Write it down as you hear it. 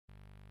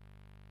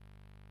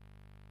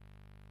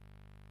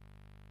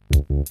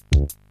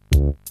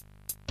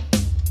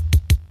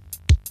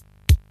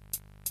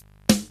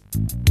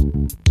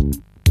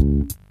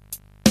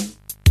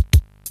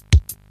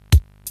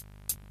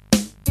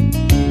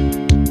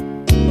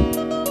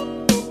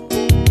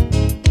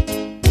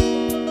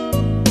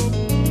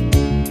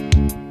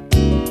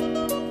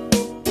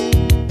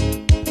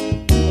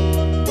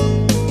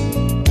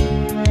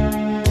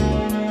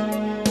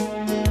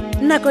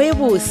nako e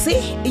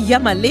bose ya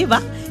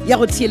maleba ya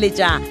go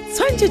thieletša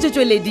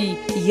tshwantšhetšetšweledi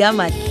ya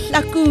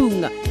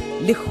Mahlakung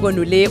le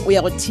kgono le o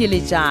ya go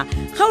thieletša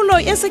kgaolo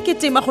ya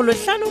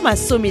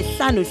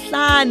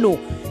 1555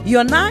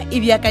 yona e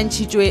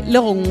beakantšhitšwe le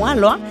go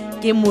ngwalwa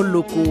ke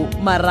Moloko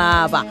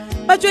Maraba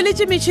ba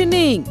tšweletše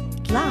metšhineng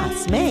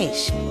Glass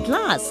Mesh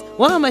Glass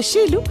wa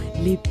Mamashilu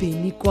le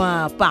Penny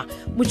Kwapa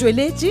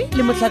motšweletši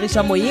le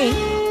mohlagiša moyeng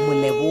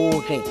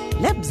Moleboge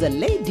Lebza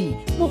Lady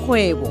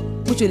Mokgwebo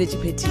motšweletši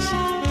phetiši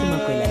ke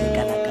Makwela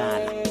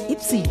Lekalakala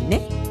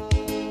ipsine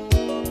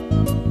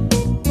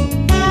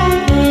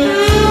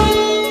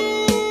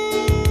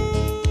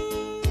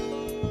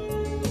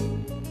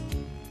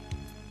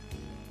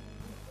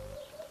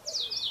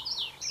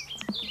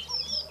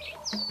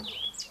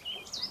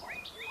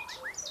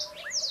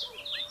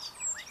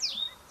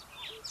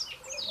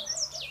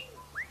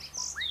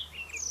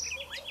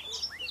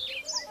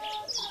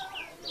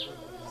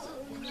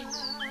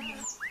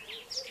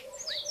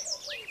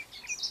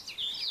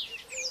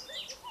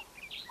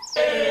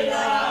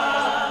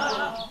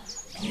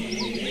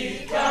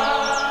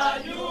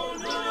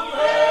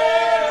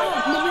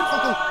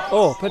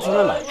Oh,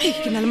 Petronella.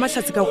 Ke na le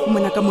mahlatsi ka go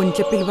mona ka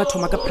montle pele ba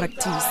thoma ka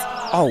practice.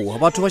 Au,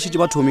 batho ba shitse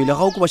ba thomile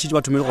ga o ko ba shitse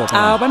ba thomile go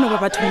Ah, ba no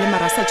ba thomile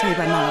marasa tshwai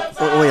ba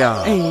nako. O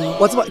ya.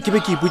 Wa tsaba ke be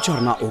ke iputse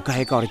rena o ka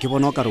he ka gore ke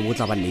bona o ka re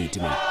botla ba late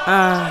man.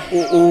 Ah,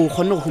 o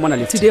khonne go fumana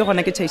late. Today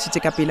gona ke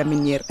tšhaishitse ka pela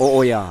meniere.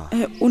 O ya.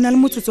 O na le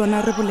motsotso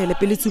na re bolele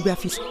pele tsubu ya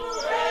fihla.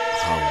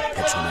 Ha,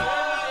 Petronella.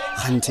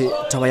 Gante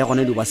taba ya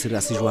gona le ba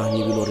serious jwang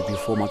e bile gore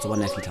before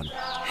matsobana ya fitlhana.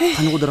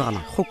 Ga ne go diragala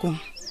Gokong.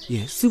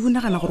 Yes. Se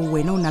bonagana gore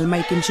wena o na le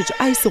maikemišetšo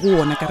a se go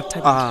wona ka re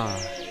thabi. Ah,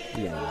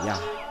 ya.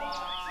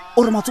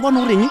 O re matsobana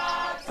o reng?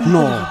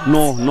 No.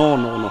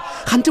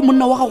 Gante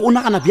monna wa ga o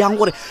nagana bjang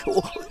gore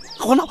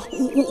gona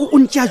o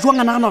ntšea jwang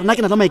a nagana gore nna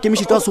ke na le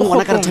maikemišetšo a seng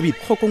gona ka re thabile.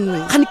 Gokongwe.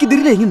 Ga ne ke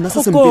dirileng nna se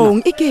sempela.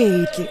 Gokong e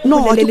ketle.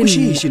 No, a ke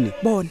kwešiše.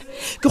 Bona.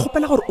 Ke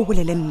gopela gore o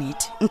bolele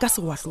nnete. Nka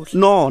se wa hlohle.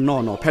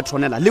 No,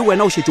 Petronella le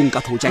wena o šetše ka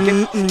thotša ke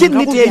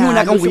nnete ye nngwe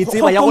ka go e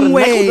tseba ya gore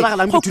nna ke o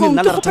diragalang between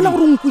nna le Ke gopela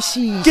gore o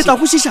nkwešiše. ke tla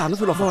kwešišana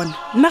felo fa Bona.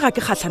 Nna ga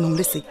ke kgatlhanong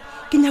le se.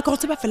 Ke nyaka go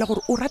tseba fela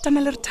gore o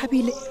ratana le re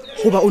thabile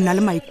goba o na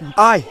le maikutlo.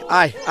 ai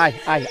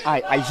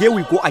here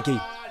we go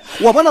again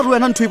wa bona re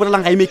wena ntho e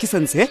bolelang ga e make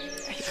sense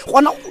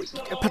gona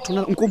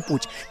Petronella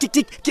nkompotse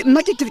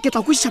nna ke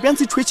tla kwešiša bjang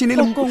situation e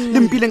le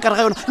mpileng ka re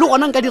ga yona le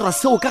gona nka dira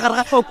seo ka gare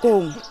ga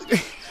Gokong.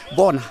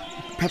 bona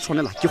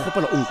Petronella ke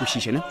gopela o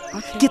nkwešiše ne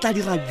ke tla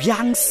dira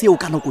bjang seo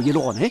ka nako ye le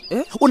gone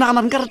o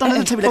nagana nka ratana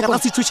le thabile ka ga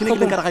situation e ke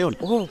leng ka re ga yona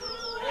ge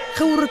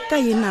o re ka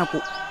ye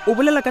nako o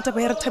bolela ka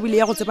taba ya re thabile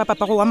ya go tseba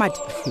papago wa madi.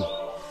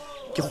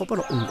 ke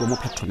gopela o nko mo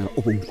Petronella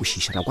o bo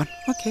nkwešiša ra kwana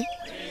Okay.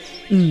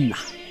 nna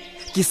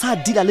ke sa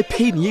dila le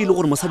pain ye e le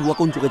gore mosadi wa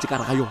ka o ntlogetse ka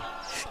re ga yona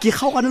ke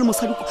kgaogane le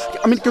mosadi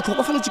ke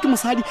tlhokofaletše ke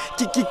mosadi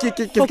ke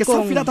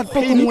sa feel that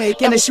pain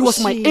and she was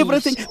my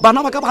everything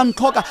bana ba ka ba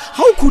nthoka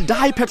how could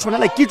I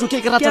Petronella ke tlo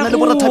ke ratana le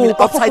borathabile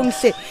outside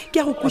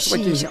ke a go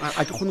kwešiša.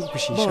 a ke kgone go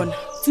kwešiša Bona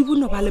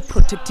tsebuno ba le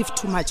protective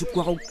too much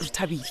kwa go re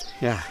thabile.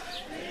 yeah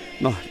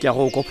no ke a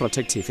go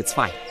protective it's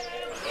fine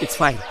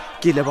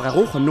ke leboga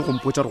go kgonne go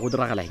mpotsa gore go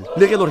diragala eng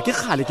le ge le gore ke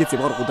gale ke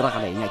tseba gore go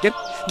diragala eng ke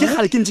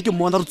gale ke ntse ke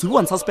mmona re tsubi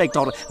one suspect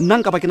gore nna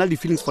nka ba ke na le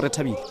feelings for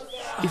Rethabile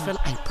if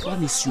I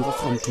promise you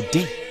from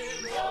today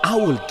I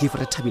will give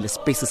Rethabile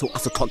space so a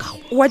se tlhokago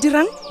Wa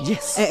dirang?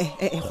 yes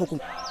Gokong.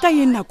 Ka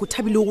ye nako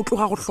thabile go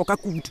tloga go hloka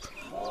kudu.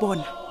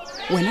 Bona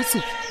wena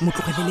tsubi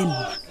motlogelele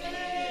nna.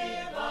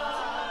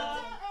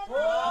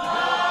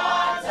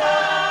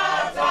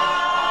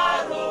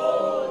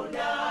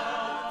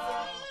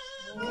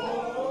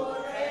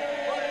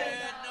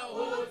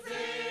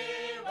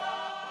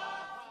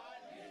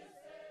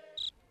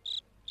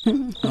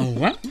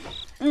 Awa.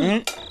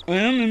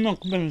 Nna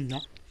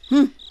kupela.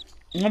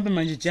 Ngabe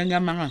manje tjanga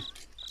manga.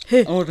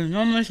 O re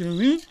noma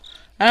shiri.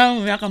 A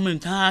o ya ka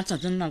mentha tsa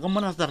tsena ka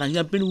mona tsa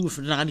ya pele o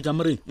fetela ka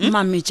dikamereng.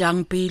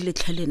 Mamejang pele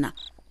tlhelena.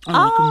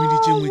 A ke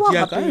meditse motse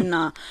ya ka.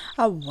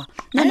 Awa.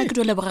 Nna ke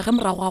dole ba ga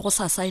morago ga go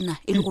sa saina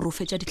e le go ro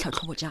fetša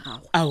ditlhatlhobo tša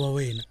gago. Awa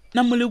wena.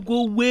 Na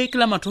moleko we ke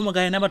la mathomo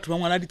ka ena batho ba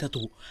ngwana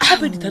dithatho.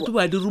 Gape dithatho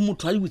ba di re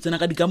motho a di butsena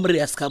ka dikamere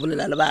ya ska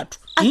bolela le batho.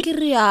 A ke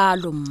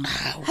rialo mma.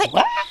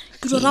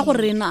 Ke dira go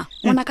rena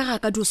ngwana ka ga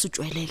ka dio se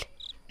tswelele.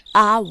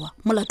 Awa,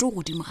 molato o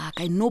godimo ga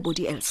ka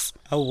nobody else.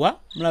 Awa,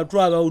 molato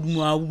wa ba o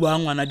dimo a bua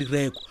ngwana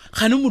direko.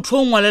 Gane motho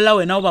o ngwalela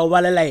wena o ba o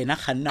balela yena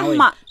ganna wena.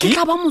 Ma, ke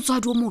tla ba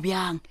motswadi o mo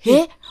bjang.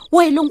 He, o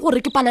eleng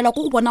gore ke palela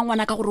go bona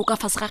ngwana ka gore o ka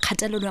fase ga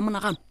kgatelelo ya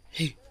monagano.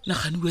 He, na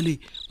gane bele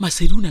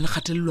Masedi o na le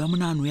kgatelelo ya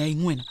monagano ya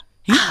eng wena?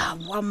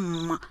 Awa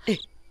mma.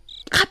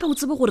 Gape o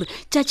tsebe gore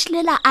tšatši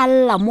lela a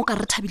lla mo ka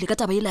re thabile ka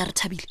taba ile ya re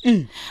thabile.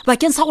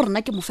 Bakeng sa gore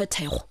nna ke mo fe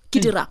thego.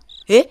 Ke dira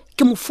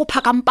ke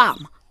mofopha ka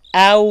mpama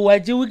aowa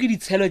jewe ke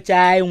ditshelo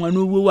tšae ngwane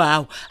o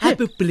wao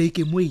gape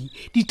poleke moe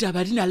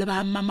ditaba di na le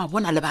ba mama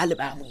bona le ba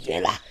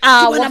mojela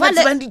ke bona ba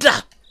tsebang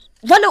ditaba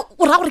jale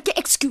o ra gore ke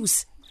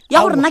excuse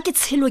ya gore nna ke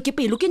tshelo ke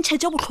pelo ke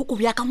ntšhetše botlhoko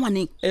bja ka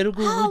ngwaneng e re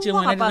ko botse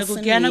ngwana dinako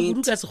ke yana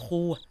kudu ka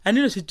sekgowa a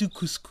ne le sete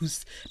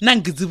couscous nna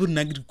nke tsebo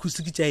nna ke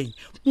dikhusu ke tšaeng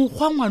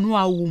mokgwa ngwane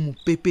wa o mo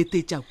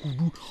pepetetša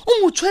kudu o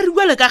mo tshwere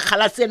le ka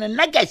kgalasene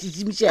nna ke a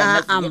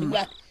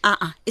šešimišana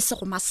e se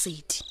go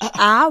masedi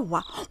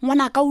awa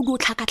ngwana ka o di o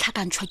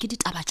tlhakatlhakantšhwa ke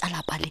ditaba tša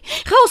lapa le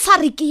ge o sa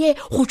re ke ye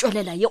go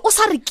tswelela ye o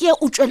sa re ke ye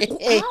o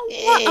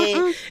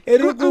e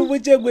re ko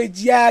botse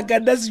ngwetsi yaka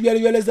nna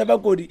sebjalebjale sa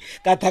bakodi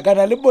ka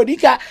thakana le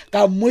modika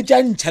ka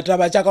mmotša ntšha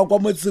taba tšaka kwa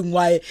motseng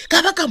wae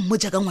ka ba ka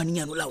mmotša ka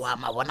ngwanenyanola wa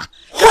mabona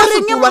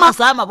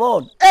sa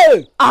mabona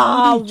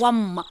awa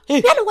mma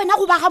bjale wena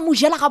go baga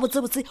mojela ga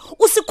botsebotse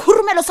o se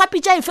khurumelo sa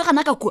pitša efe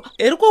gana ka kua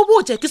e re ko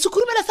botse ke se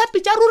khurumelo sa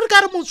pitša ruri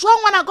ka re motho wa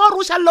ngwana ka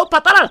gore o šalele o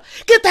patala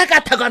ke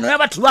thakathakano ya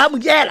batho ba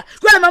mojela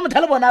jale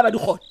mamotha le bona a ba di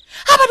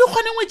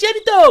kgone ngwe tšea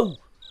ditou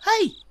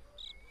hai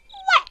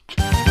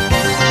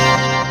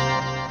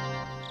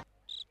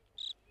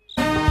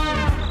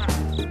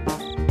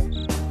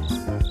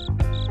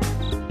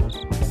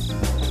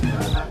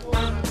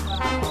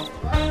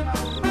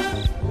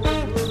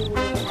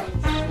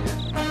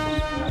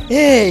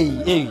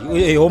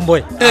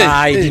homeboy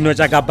ai dino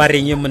tša ka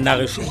pareng e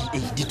monnageso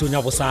di tonya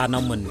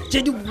bosana monna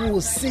tše di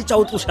bose tša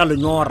o tloša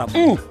lenyora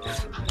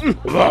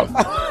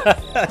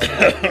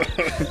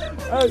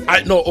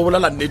no o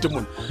bolela nnete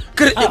monna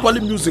kere e kwa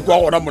le music wa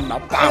gona monna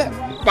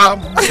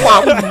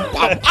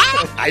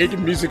ae ke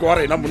music wa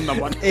rena monna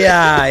mona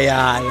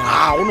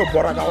o no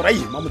bora ka gore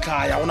ai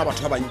mamotlaya gona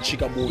batho ba bantšhi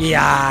ka moo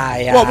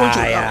wa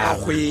bontšha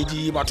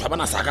kgwedi batho ba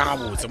bana sa ka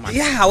gabotse man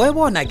we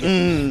bona ke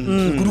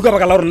kudu ka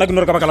baka la gore nna ke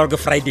no re ka baka la gore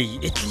ke Friday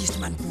at least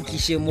man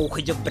putliše mo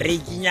kgwetse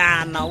break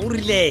nyana o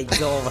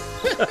relax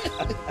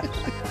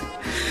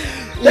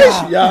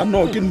ya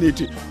no ke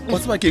nnete wa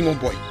tseba ke eng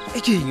boy e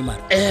ke eng mara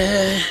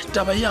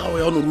taba ya gago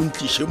ya go no re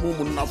ntliše mo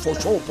monna for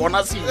sure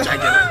bona setša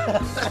ke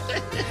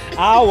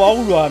wa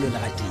go lwalo le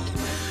gateng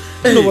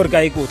no bore ka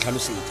e ke o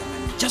tlhalosetša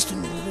man just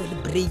no le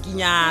break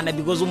nyana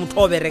because o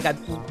motho o bereka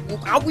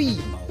a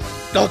boima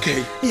okay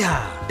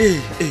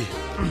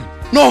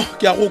no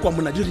ke a go kwa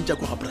monna di rentša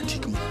kwa ga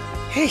pratic mo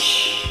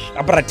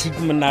a pratic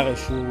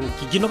monnageso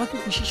ke no ba ke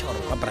kwešiša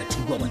gore ka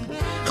pratic wa bona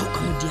ge o ka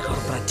mo diega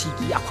gore pratic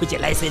a kgwetse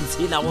license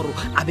e la gore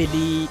a be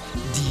le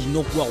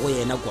dino kua go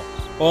yena kwa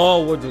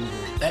o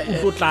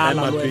tlo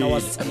tlala le wena wa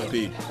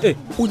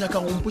o nyaka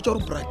go mpotsa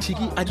gore pratic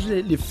a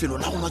dire lefelo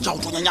la gona tša go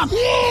tsonyanyana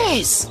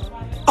yes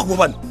a go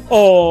bana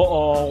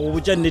go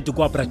botša nnete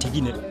kwa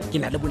praticine ke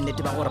na le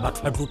bonnete ba gore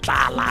batho ba tlo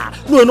tlala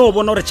le wena o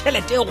bona gore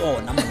tšhelete e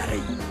gona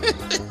monareng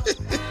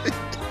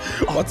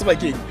wa tseba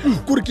keng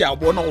kore ke a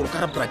bona gore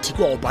ka re pratic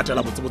wa go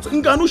patela botsebotse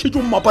nkane o šetse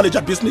o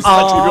mmapaletša business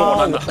ka tšhebe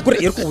gonana kore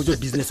e re ko botse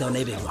business yona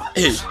e belwa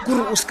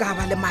kore o se ka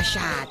ba le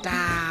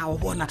mašata o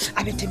bona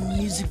a bethe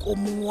music o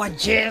mongwe wa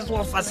jazz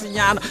wa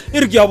fasenyana e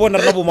re ke a bona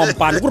rena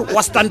bomampane kore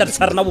wa standard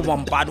sa rena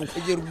bomampane o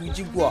kgwetse re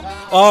botse kua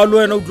le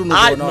wena o tlono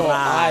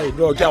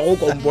no ke a go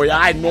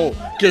komboya no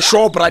ke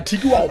sure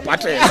pratic wa go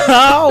patela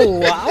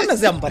a ona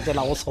se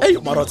yampatela go so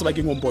mara wa tseba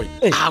keng omboy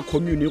a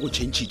commune e go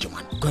change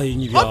man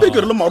gape gape ke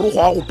re le marogo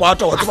a go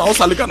pata wa tseba go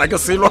sa lekana ke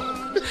selo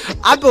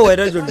ape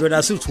wena jonjona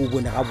a se o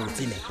bone ga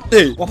botsene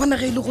wa bona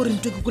ge e le gore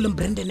ntwe ke koleng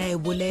branden a e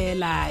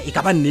bolela e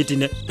ka ba nnete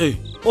ne e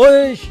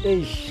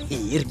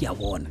re ke a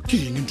bona ke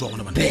eng ntho wa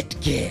gona bad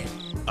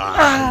girl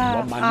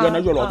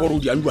wena jalo wa kore o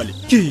di alwale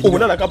o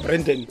bolela ka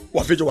branden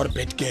wa fetsa wa re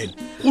bad girl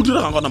go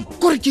diregang ka nama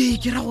kore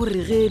ke ra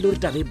gore ge le gore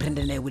tabe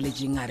branden a e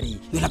boletseng a re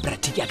yola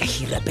pratic a ka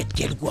hira bad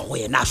girl kua go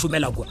yena a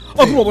šomela kua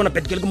a ke wa bona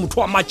bad girl ke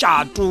motho wa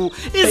matšato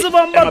e se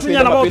bang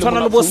bathonyana ba o tshwana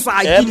le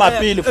bosaki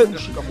mapele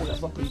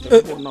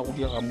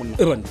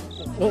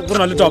go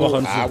na le taba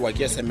ganwa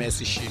ke sms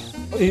she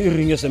e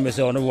reng sms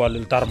yone wa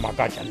le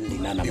taremakatša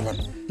nnenana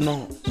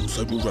no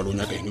mosadi o jalo o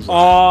nyaka eng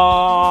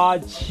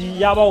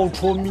ya ba o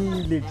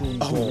thomile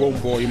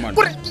boy man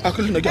a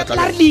ke lena ke a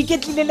la re le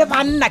iketlile le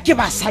banna ke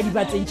basadi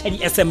ba tsentšha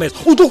di-sms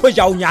o tlo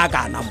kgwetša o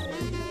nyakana mo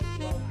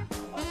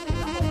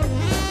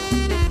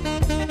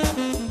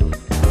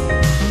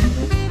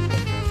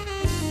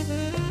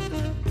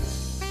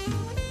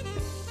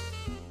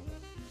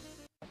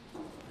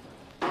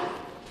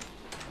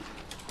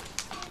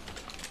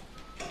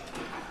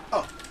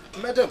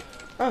madam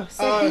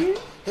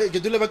ke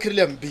dule ba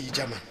kry-ile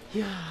mpija man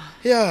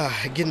ya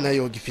ke nna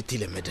yo ke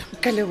fetile madam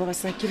ka leboga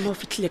sa ke mo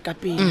fitlhile ka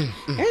pele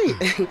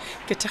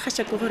ke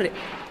thakgatša ke gore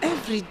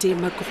everyday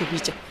ma ke go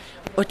bitša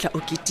o tla o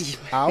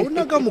ketima a o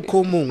na ka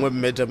mokgwa o mongwe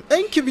madam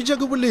ke bitša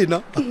ke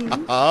bolena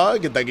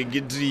ke ta ke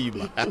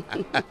ketima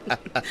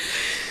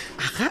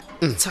aga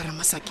tshwara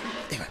masaki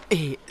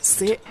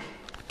se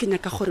ke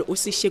nyaka gore o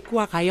se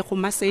shekwa gae go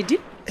Masedi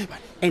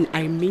and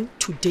I mean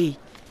today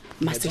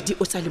Masedi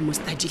o sa le mo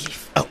study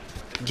leave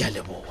ke a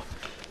leboga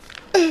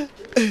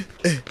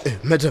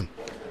madam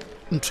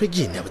ntho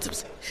ke ene ya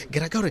botsebotse ke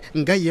raka gore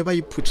nka ye ba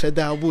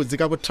iphutheda botse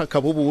ka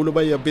bothaka bo bogolo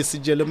ba ya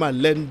besije le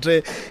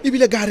malendre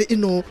ebile ka re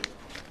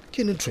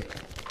ke ne ntwe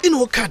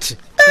ino cut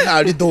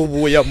a di do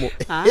boya mo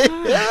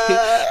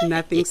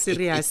nothing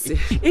serious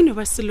eno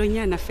ba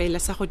selonyana fela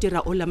sa go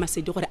dira ola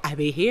Masedi gore a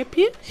be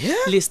happy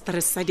le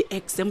stress sa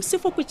di-exam se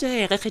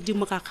fokotsege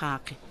gedimo ga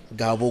gage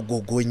ga bo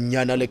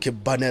gogonyana le ke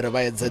banere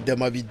ba etse de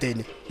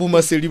mabidene bo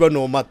Masedi ba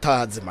no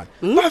mathatse man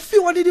ba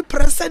fiwa le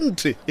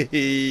di-percent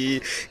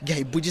ke a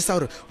ibudzisa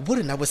gore bo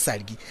rena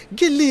bosalgi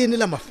ke lene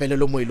la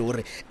mafelelo mo ile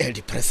gore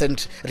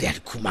di-percent re a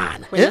di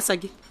khumana wena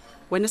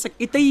saki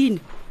itayini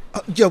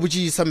ke a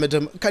botsisa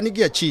madam kane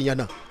ke a chinya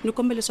na ni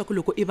kombele swa ku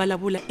loko i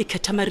vulavula i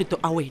khetha marito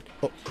a wena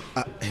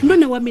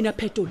nona wa mina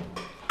Phetola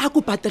a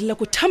ku batalela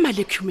ku thama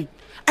le cumin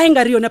a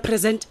nga ri yona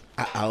present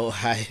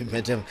hi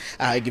madam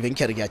ke ben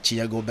ke re ke a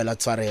chinya go bela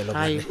tswarelo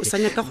ai o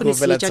sanya ka go ne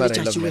se ja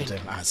letšatši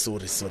wena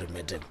sorry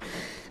madam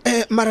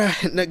mara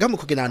ga mo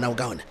ke nana o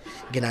gaona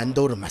ke na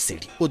ndo re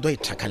Masedi o do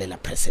ithakalela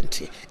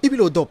present e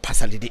bile o do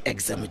passa le di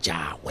exam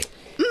jawe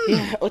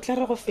o tla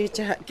re go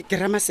fetša ke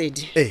ra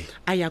Masedi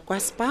a ya kwa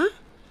spa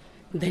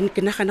then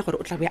ke nagana gore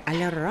o tla be a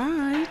le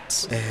right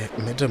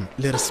madam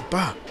le re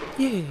spa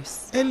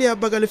yes le ya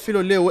baga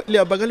lefelo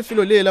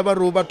le la ba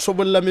ro ba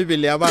trobolla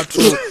mebele ya batho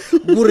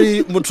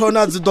guri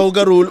mothona tse do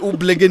ga ro o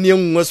blegen ye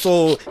nngwe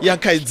so ya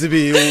ka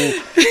itsebeo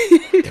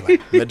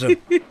madam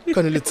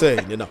kana le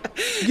tsene na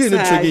ke ne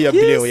tsege ya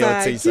bileo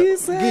ya tseisa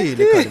ke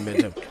le kana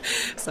madam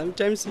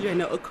sometimes you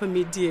are a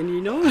comedian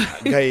you know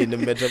ga ene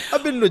madam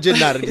abello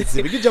jenare ke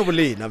tsebe ke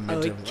jabolena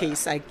madam okay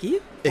saki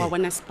wa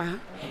bona spa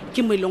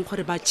ke mo ileng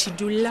gore ba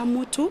chidulla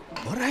motho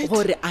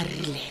gore a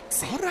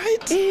relax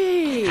alright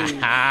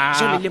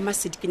jalo le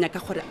Masedi ke nyaka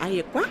gore a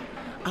ye kwa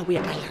a we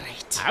a le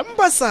right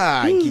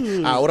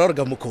ambasaki a ora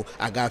ga mokho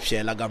a ga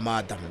pshela ga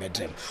madam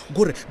madam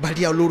gore ba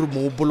dia lo re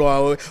mo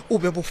bolwa o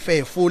be bo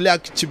fefo le a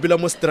tshibela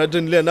mo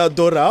stradon le na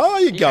dora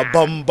ai ga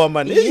bamba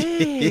man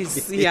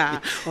yes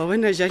ya wa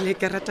bona jale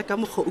ke rata ka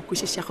mogho o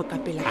kushisha go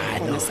kapela ka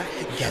gona sa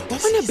wa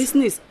bona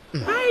business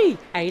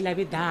ai la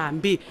be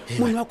dambi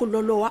munhu wa ku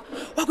lolowa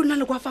wa ku nna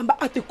le kwa famba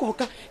a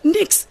tikoka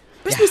nix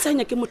business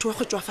anya ke motho wa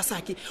go tswa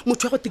fasaki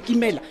motho wa go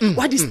tikimela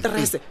wa di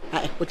stress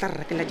o tla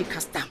rekela di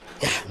custom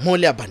mo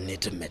le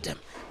abanete madam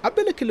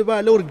abele ke le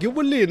ba le gore ke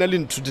bolena le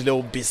nthudile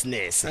o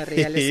business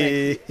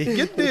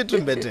ke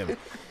tete madam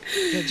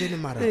ke jene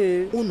mara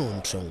o no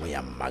nthongwe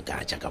ya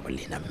magaja ka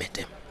bolena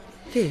madam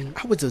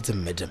a botsetse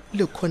madam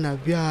le khona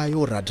bya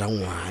yo rata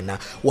ngwana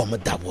wa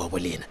modabo wa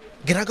bolena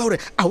ke ra ka gore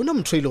a una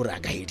motho ile gore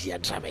a ka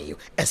idia drama eo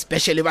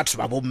especially batho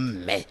ba bo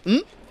mme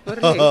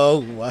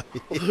o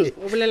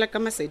bolela ka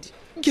Masedi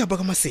ke ba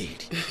ka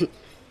Masedi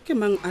ke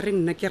mang a re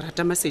nna ke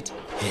rata Masedi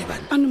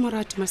a no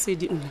morata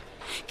Masedi nna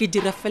ke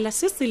dira fela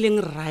se se leng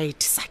right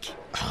saki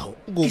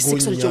go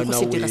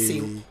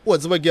wa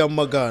tseba ke a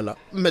magala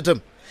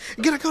madam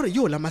ke ra ka gore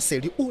yo la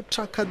Masedi o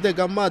traka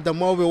dega madam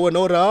wa be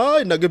wona ora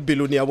ai na ke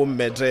billion ya bo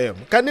madam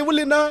ka ne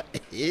bolena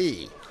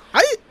ai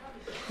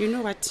you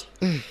know what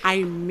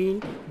I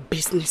mean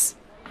business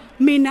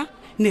mina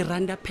ni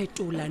randa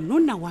Phetola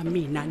nona wa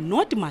mina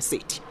not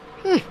Masedi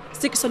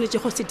se ke sonetse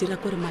go se dira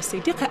gore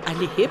Masedi ga a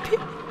le happy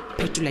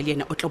Phetola le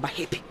yena o tlo ba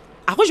happy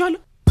a go jalo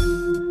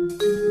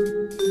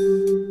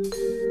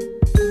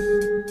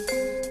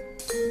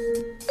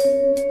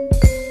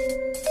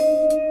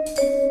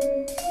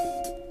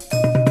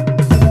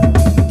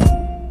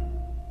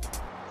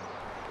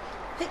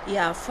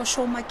ya for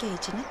sure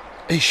market ne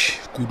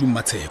kudu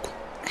matsheko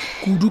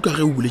kudu ka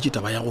ge o buletse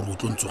taba ya gore o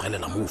tlo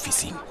ntsogelela mo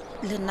ofising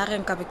le nna ge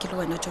nka be ke le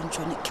wena John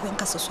ke ben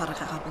ka se swara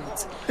ga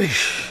gabotse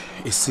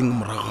e seng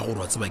moraga gore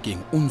wa tseba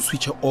keng o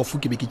nswitcha off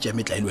ke be ke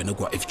tšametla le wena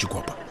kwa FG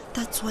Kopa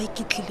that's why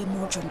ke tlile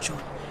mo John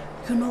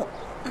you know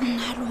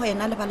nna le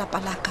wena le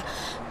balapalaka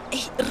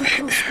re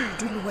close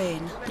kudu le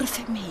wena re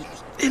family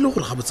e le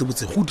gore ga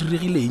botsebotse go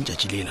diregile eng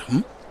tšatši lela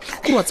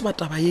gore wa tseba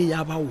taba ye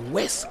ya ba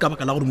west ka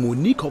baka la gore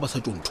Monica o ba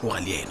sa tlo nthoga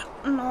le yena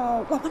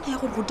no wa bona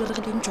ya gore go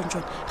diregileng John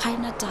ga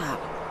ena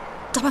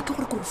taba ke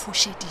gore go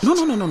fošeditše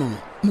no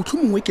motho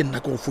mongwe ke nna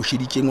ka go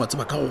fošeditšeng wa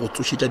tseba ka go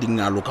tsošetša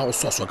dingalo ka go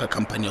swaswa ka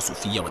company ya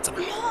Sophia wa tseba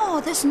no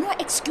there's no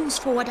excuse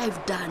for what I've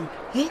done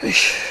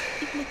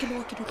ke lo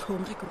ke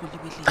ditlhong ge ke go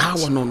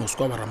lebeletse no se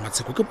kwa ba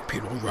ramatsheko ke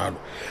bophelo go jalo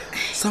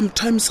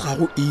sometimes ga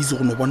go easy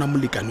go no bona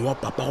molekane wa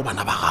papa go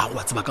bana ba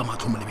gago wa tseba ka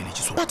matlho mo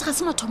lebeletše so but ga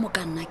se mathomo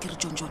ka nna ke re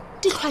John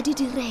di tlhwa di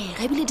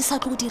direga ebile di sa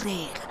tlo go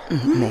direga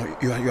no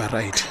you are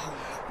right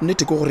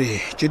nnete ke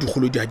gore tše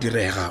dikgolo di a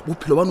direga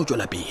bophelo ba no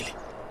tswela pele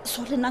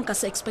so le nna nka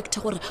se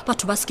expecte gore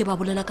batho ba seke ba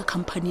bolela ka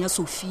company ya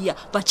Sophia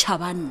ba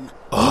tšhabanna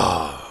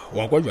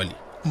wa kwa jwale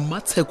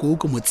Matsheko o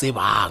ke mo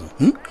tsebang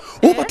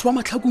o batho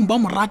ba Mahlakung ba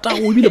morata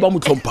o ebile ba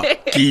mo tlhompha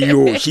ke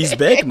yo she's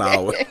back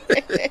now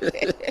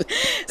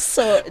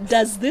so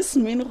does this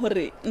mean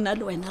gore nna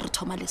le wena re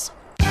thoma leso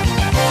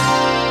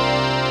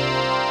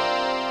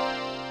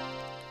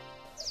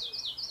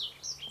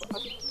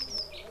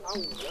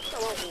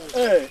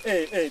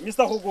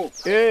Mr. Gogo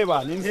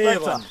ba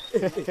inspector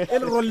e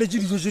le rolle tše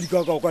dijo tše di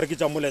ka ka ke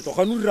tša moleto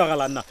ga no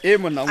diragala nna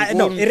monna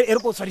e re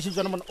go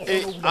tshwarišetšana monna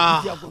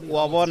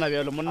wa bona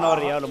bjalo monna o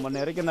re yalo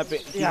monna re ke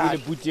nape ke bile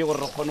buti gore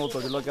re kgone go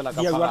tswa dilokela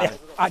ka fara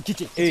a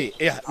kitse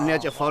nne ya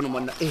tše fano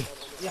monna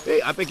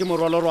ape ke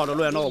morwalo-rwalo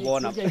le wena o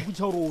bona ke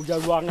iputsa gore o ja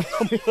jwang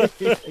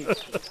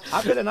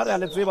gape lena re a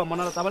le tseba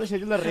mona taba le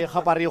šedile re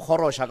gapa re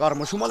ikgoroša ka gore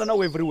mošomo lena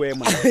o everywhere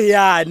mona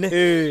yane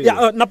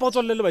ya napa o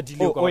tswalele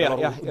badile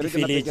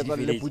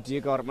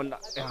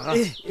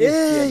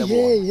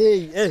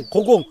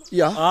kgokong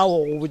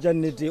ao go botsa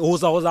nnete go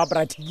sa go sa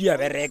pratiki ya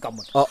bereka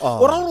mona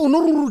o ra gore o ne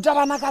re ruta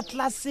bana ka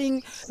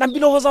classeng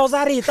nampile go sa go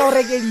sa re etla o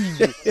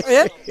rekedile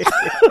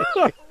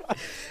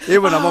e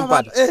bona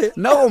mampana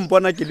nna go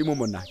mpona ke le mo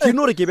monna ke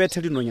no re ke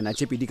bethe dinonyana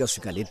tse pedi ka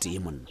suka le tee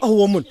monna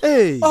ao monna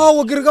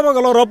ao ke re ka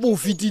baka la rapo o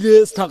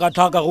fetile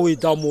sethaka-thaka go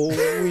eta mo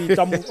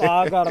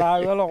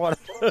akaraele gore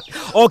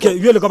okay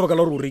bjale ka baka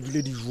la gore o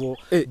rekile dijo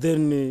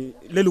then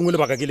le lengwe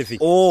lebaka ke lefeng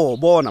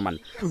bona man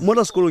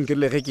mola sekolong ke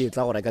rile ge ke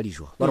tla go reka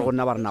dijo ba re go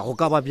nna ba rena go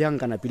ka ba bjang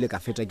kana pile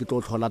ka feta ke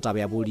tlo tlhola taba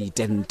ya bo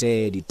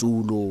ditente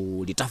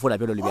ditulo ditafola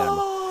bjalo le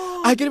bjalo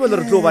a ke lebele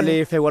re tlo ba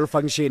le farewell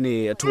function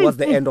towards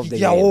the end of the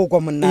year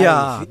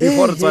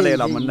before re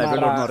tswalela monna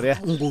bjalo no re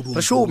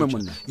šome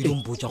monna e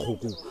dompotsa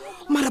goko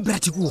mara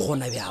brati ko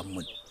gona bja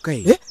monna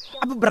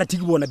ape brati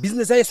ke bona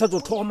business ya e sa tlo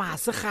thoma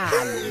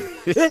segale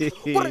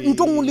gore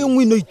ntho ngwe le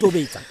ngwe no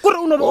itobetsa gore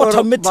o no le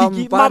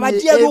automatic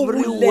mabadi a go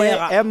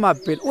bulega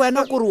emapele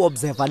wena gore o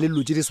observe le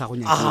lutse di sa go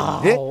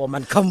nyakile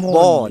man come on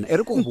bona e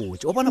re go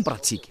botse o bona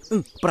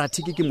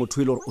pratique ke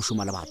motho ile gore o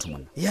šoma le batho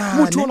monna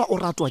motho ola o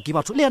ratwa ke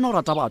batho le yena o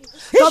rata batho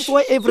that's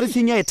why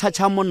everything ya e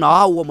toucha monna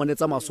ha o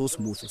monetsa maso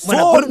smooth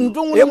so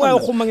ntho ngwe ya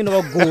go mangene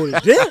ba gold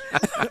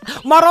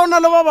mara ona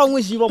le ba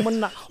bangwe shiba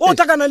monna o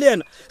takana le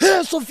yena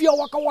Sofia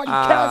wa ka wa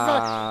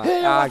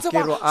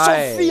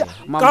Sofia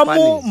ka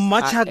mo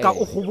mmatšhaka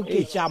o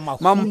goboketša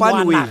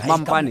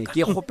mampane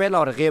ke kgopela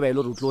gore ge ba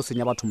ile re tlo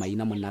senya batho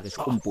maina monna ge se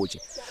kompotse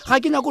ga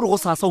ke nya gore go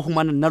sa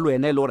humana nna le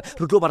wena ile gore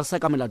re tlo ba re sa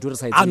ka melado re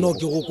sa etse ano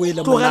ke go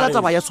kwele tlogela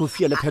taba ya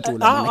Sofia le phetola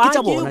monna ke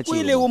tša bona tše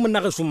kwele o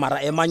monna ge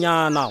somara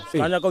emanyana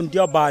ka nya ka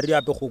ntia bari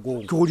ape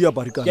gokong ke go dia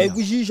bari ka ya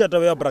ikwishisha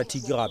taba ya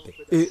bratiki gape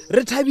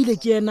re thabile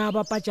ke ena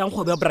ba patšang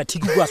go ba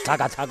bratiki kwa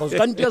tlhaka-tlhaka o se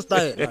ka ntia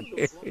style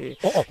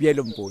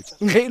bjale mpotse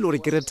ge ile gore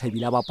ke re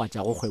thabile ba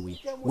patša go kgwebo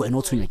wena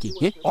o tshwenya ke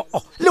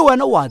le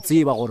wena o a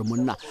tseba gore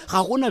monna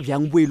ga gona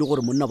bjang bo ile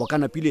gore monna ba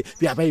kana pile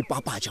bja ba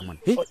ipapatša monna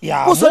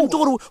o sente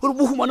gore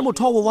bo humane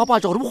motho wa go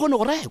bapatša gore bo kgone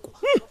go rekwa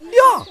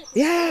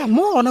ya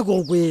mo gona ke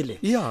go kwele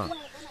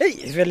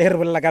fele re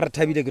bolela ka re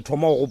thabile ke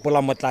thoma go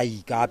gopola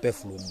motlaika ape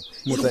flomo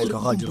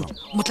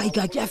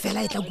motlaika ke a fela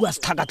e tla kua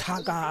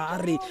sethaka-thaka a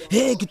re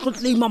he ke tlo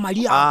tleima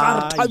madi a ka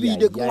re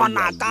thabile ke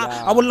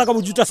ngwanaka a bolela ka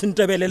bojuta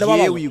sentebele le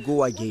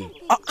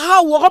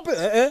ao gape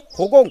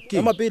gokong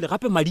ema pele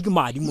gape madi ke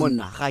madi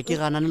monna ga ke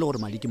ganane le gore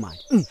madi ke madi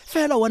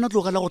fela wena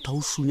tlogela go tha o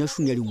šunya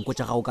dinko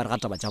tša gago ka re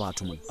ga taba tša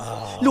batho monna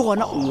le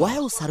gona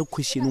why o sa re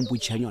question o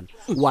mpotšhang yona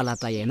wa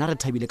lata yena re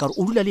thabile ka gore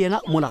o dula le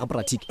yena mola ga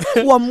pratiki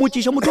wa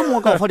mmotšiša motho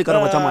mongwe ka go fa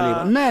dikarabo tša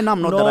maleba nna yena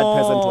I'm not the right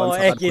person to answer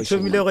that question. Ke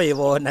thomile go e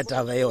bona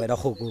taba e wena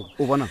gokong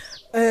o bona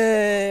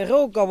ge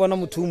o ka bona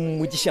motho o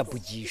mmotšiša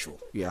potšišo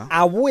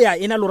a boya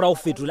e na le gore a o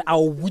fetole a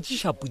o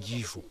botšiša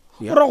potšišo o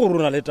ra gore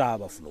o na le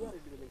taba flomo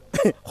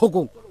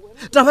gokong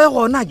taba e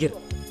gona kere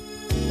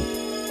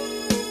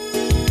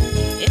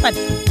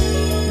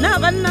na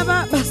banna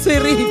ba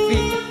swerefe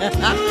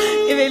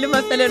e be le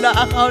mafelelo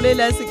a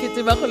gaolela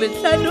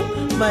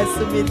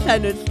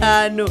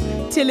 1555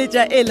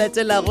 theletša e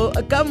latelago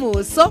ka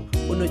moso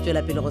o no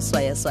tšwela pele go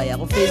swaya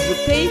go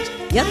Facebook page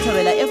ya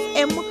Thobela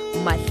FM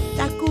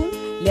Mahlakung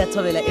le ya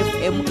Thobela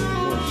FM